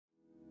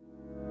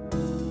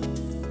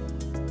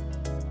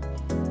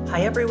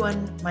Hi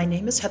everyone, my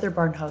name is Heather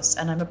Barnhouse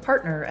and I'm a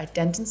partner at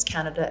Dentons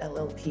Canada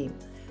LLP.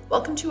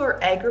 Welcome to our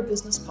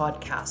Agribusiness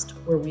podcast,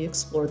 where we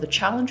explore the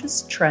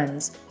challenges,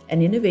 trends,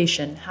 and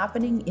innovation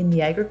happening in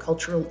the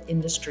agricultural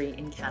industry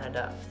in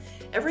Canada.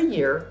 Every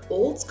year,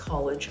 Olds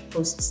College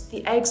hosts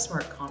the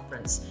AgSmart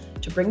Conference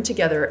to bring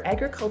together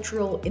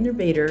agricultural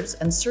innovators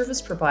and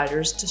service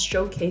providers to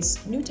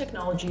showcase new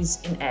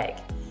technologies in ag.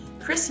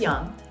 Chris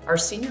Young, our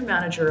Senior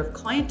Manager of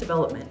Client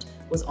Development,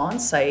 was on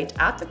site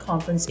at the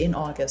conference in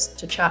August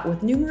to chat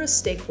with numerous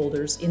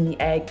stakeholders in the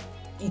ag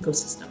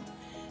ecosystem.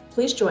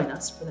 Please join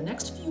us for the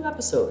next few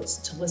episodes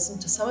to listen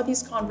to some of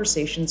these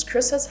conversations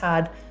Chris has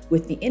had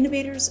with the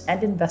innovators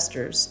and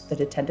investors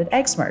that attended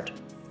AgSmart.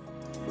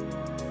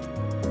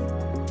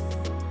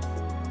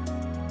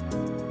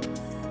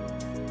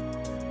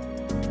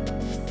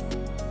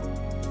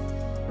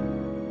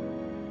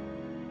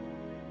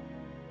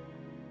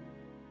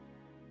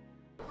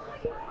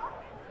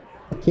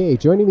 Okay,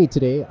 joining me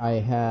today, I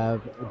have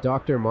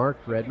Dr. Mark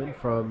Redmond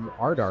from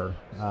RDAR.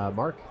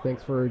 Mark,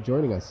 thanks for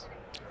joining us.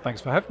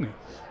 Thanks for having me.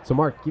 So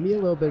Mark, give me a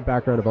little bit of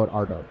background about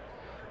RDAR.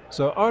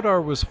 So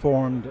RDAR was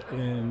formed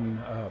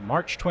in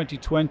March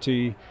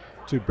 2020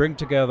 to bring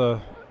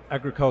together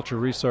agriculture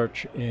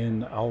research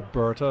in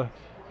Alberta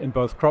in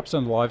both crops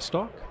and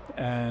livestock,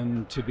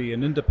 and to be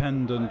an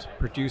independent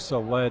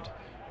producer-led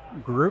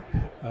group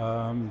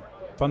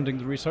funding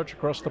the research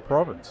across the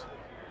province.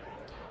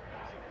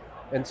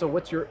 And so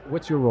what's your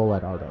role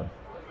at RDAR?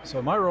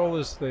 So my role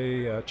is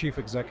the Chief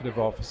Executive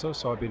Officer,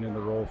 so I've been in the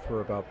role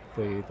for about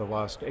the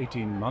last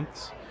 18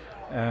 months.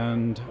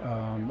 And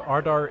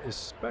RDAR is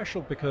special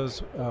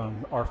because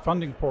our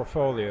funding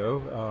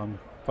portfolio,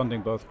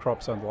 funding both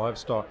crops and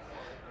livestock,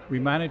 we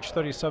manage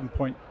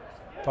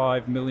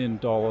 $37.5 million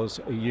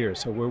a year.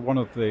 So we're one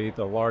of the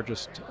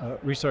largest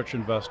research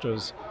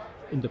investors,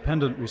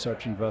 independent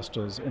research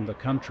investors in the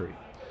country.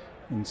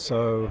 And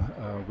so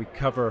we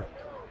cover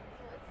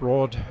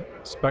broad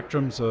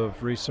spectrums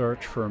of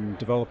research, from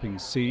developing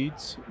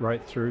seeds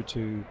right through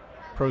to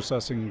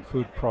processing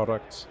food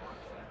products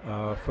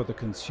for the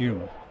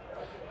consumer.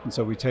 And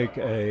so we take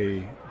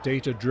a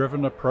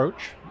data-driven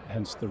approach,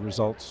 hence the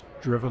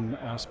results-driven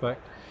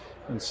aspect.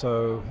 And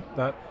so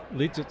that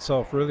leads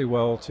itself really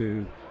well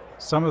to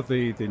some of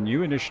the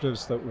new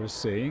initiatives that we're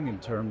seeing in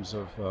terms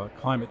of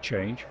climate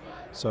change.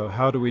 So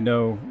how do we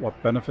know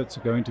what benefits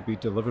are going to be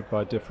delivered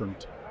by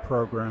different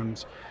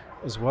programs,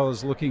 as well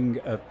as looking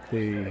at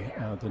the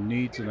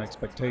needs and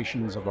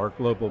expectations of our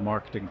global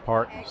marketing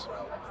partners.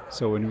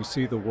 So when we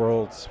see the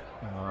world's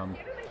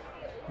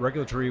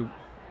regulatory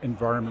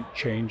environment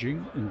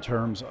changing in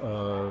terms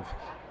of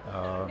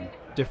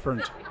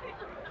different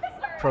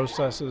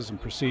processes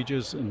and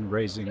procedures in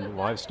raising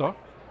livestock,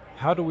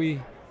 how do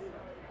we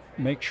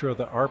make sure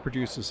that our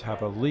producers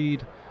have a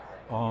lead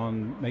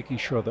on making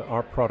sure that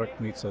our product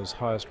meets those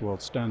highest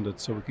world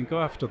standards, so we can go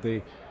after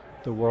the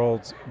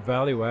world's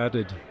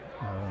value-added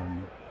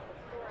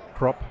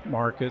crop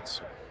markets,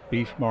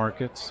 beef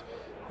markets,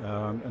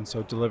 and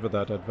so deliver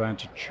that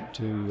advantage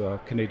to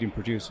Canadian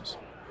producers.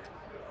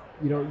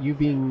 You know, you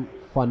being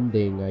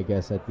funding, I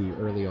guess, at the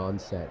early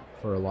onset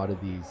for a lot of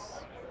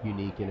these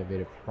unique,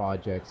 innovative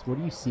projects, what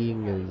are you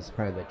seeing as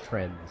kind of the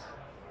trends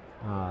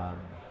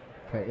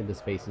in the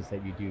spaces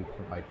that you do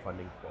provide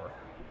funding for?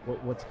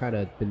 What's kind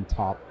of been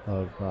top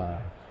of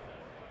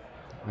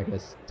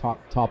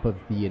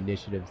the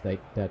initiatives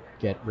that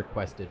get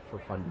requested for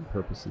funding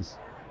purposes?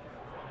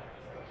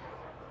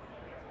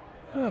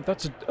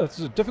 That's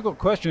a difficult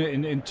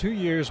question. In 2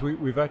 years,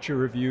 we've actually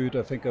reviewed,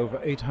 I think, over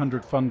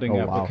 800 funding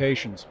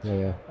applications.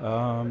 Yeah.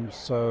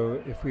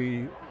 So if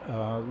we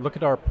look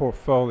at our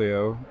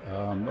portfolio,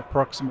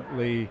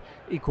 approximately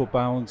equal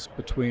balance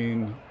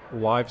between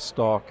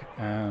livestock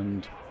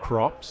and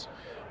crops.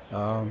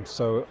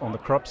 So on the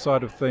crop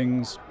side of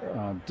things,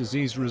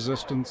 disease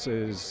resistance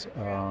is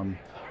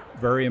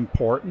very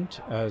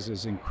important, as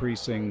is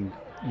increasing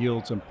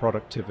yields and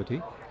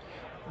productivity.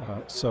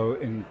 So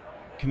in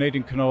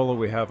Canadian canola,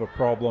 we have a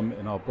problem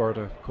in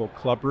Alberta called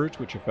clubroot,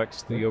 which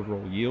affects the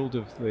overall yield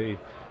of the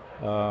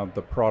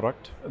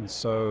product. And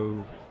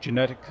so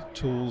genetic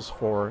tools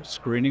for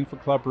screening for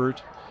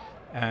clubroot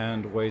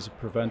and ways of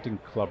preventing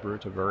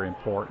clubroot are very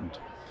important.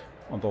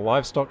 On the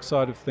livestock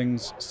side of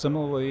things,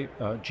 similarly,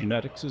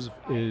 genetics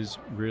is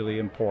really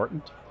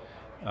important.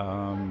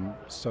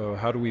 So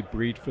how do we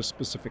breed for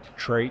specific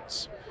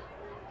traits?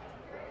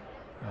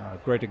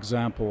 Great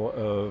example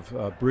of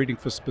breeding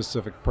for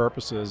specific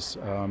purposes.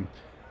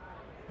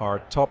 Our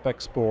top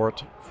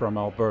export from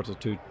Alberta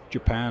to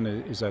Japan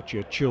is actually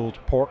a chilled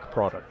pork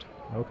product.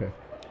 Okay.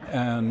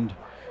 And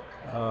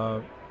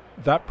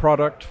that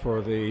product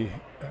for the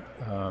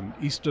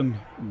eastern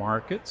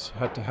markets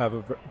had to have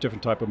a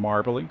different type of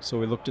marbling. So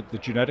we looked at the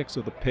genetics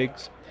of the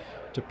pigs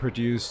to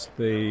produce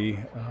the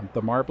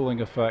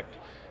marbling effect.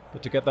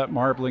 But to get that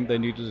marbling, they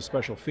needed a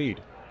special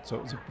feed. So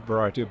it was a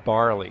variety of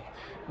barley.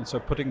 And so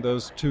putting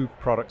those two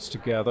products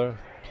together,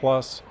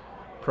 plus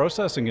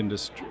processing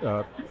industry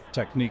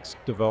techniques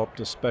developed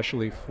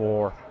especially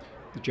for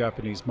the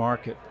Japanese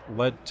market,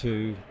 led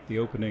to the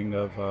opening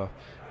of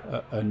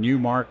a new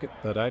market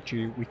that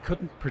actually we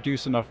couldn't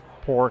produce enough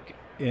pork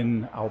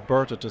in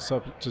Alberta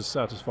to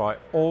satisfy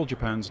all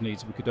Japan's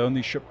needs. We could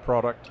only ship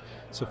product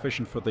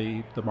sufficient for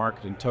the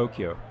market in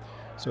Tokyo.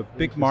 So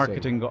big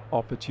marketing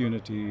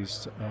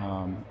opportunities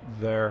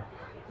there.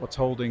 What's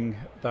holding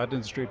that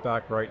industry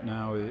back right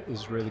now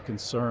is really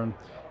concern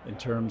in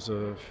terms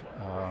of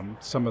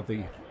some of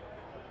the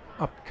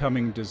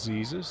upcoming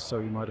diseases. So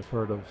you might have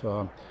heard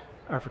of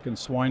African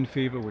swine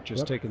fever, which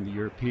has taken the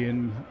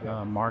European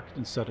market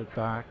and set it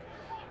back.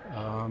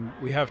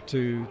 We have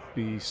to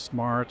be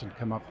smart and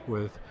come up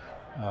with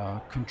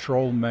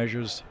control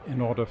measures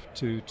in order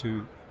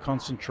to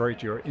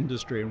concentrate your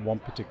industry in one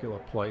particular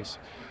place.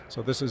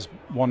 So this is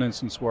one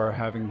instance where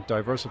having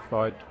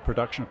diversified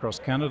production across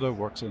Canada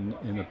works in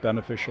a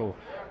beneficial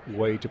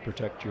way to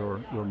protect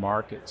your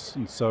markets.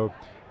 And so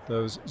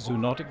those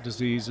zoonotic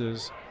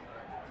diseases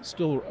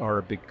still are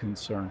a big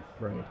concern.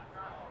 Right.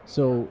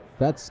 So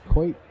that's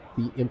quite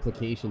the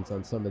implications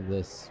on some of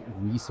this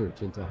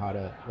research into how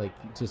to, like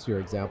just your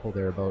example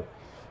there about,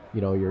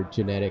 your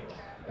genetic,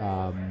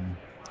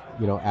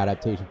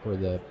 adaptation for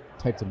the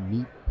types of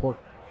meat, pork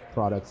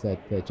products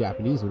that the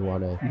Japanese would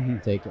want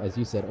to take, as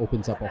you said,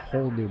 opens up a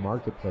whole new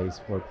marketplace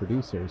for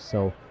producers.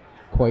 So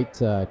quite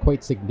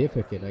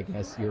significant, I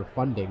guess, your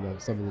funding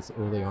of some of this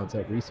early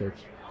onset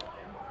research.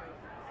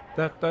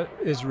 That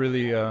is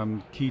really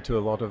key to a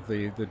lot of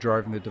the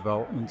driving the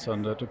developments.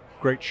 And at a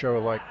great show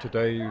like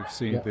today, you've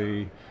seen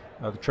the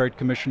Trade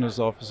Commissioner's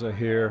Office are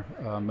here,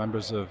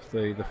 members of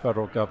the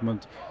federal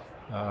government,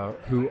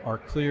 who are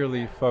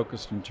clearly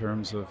focused in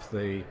terms of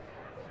the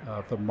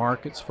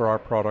markets for our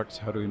products.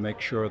 How do we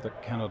make sure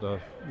that Canada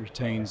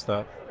retains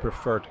that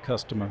preferred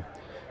customer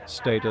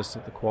status,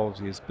 that the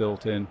quality is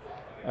built in?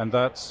 And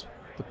that's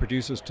the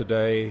producers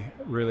today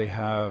really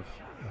have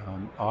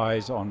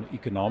eyes on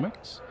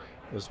economics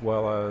as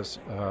well as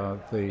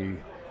the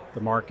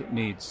market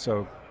needs.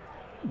 So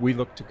we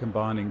look to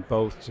combining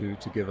both to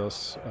give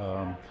us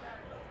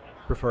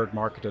preferred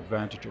market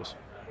advantages.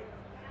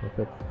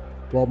 Perfect.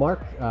 Well,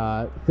 Mark,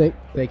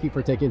 thank you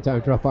for taking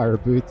time to drop by our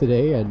booth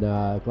today, and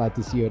glad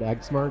to see you at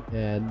AgSmart,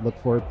 and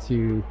look forward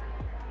to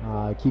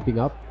keeping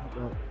up,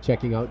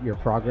 checking out your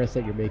progress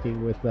that you're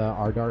making with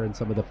RDAR and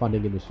some of the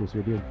funding initiatives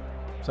you're doing.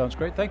 Sounds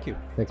great. Thank you.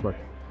 Thanks, Mark.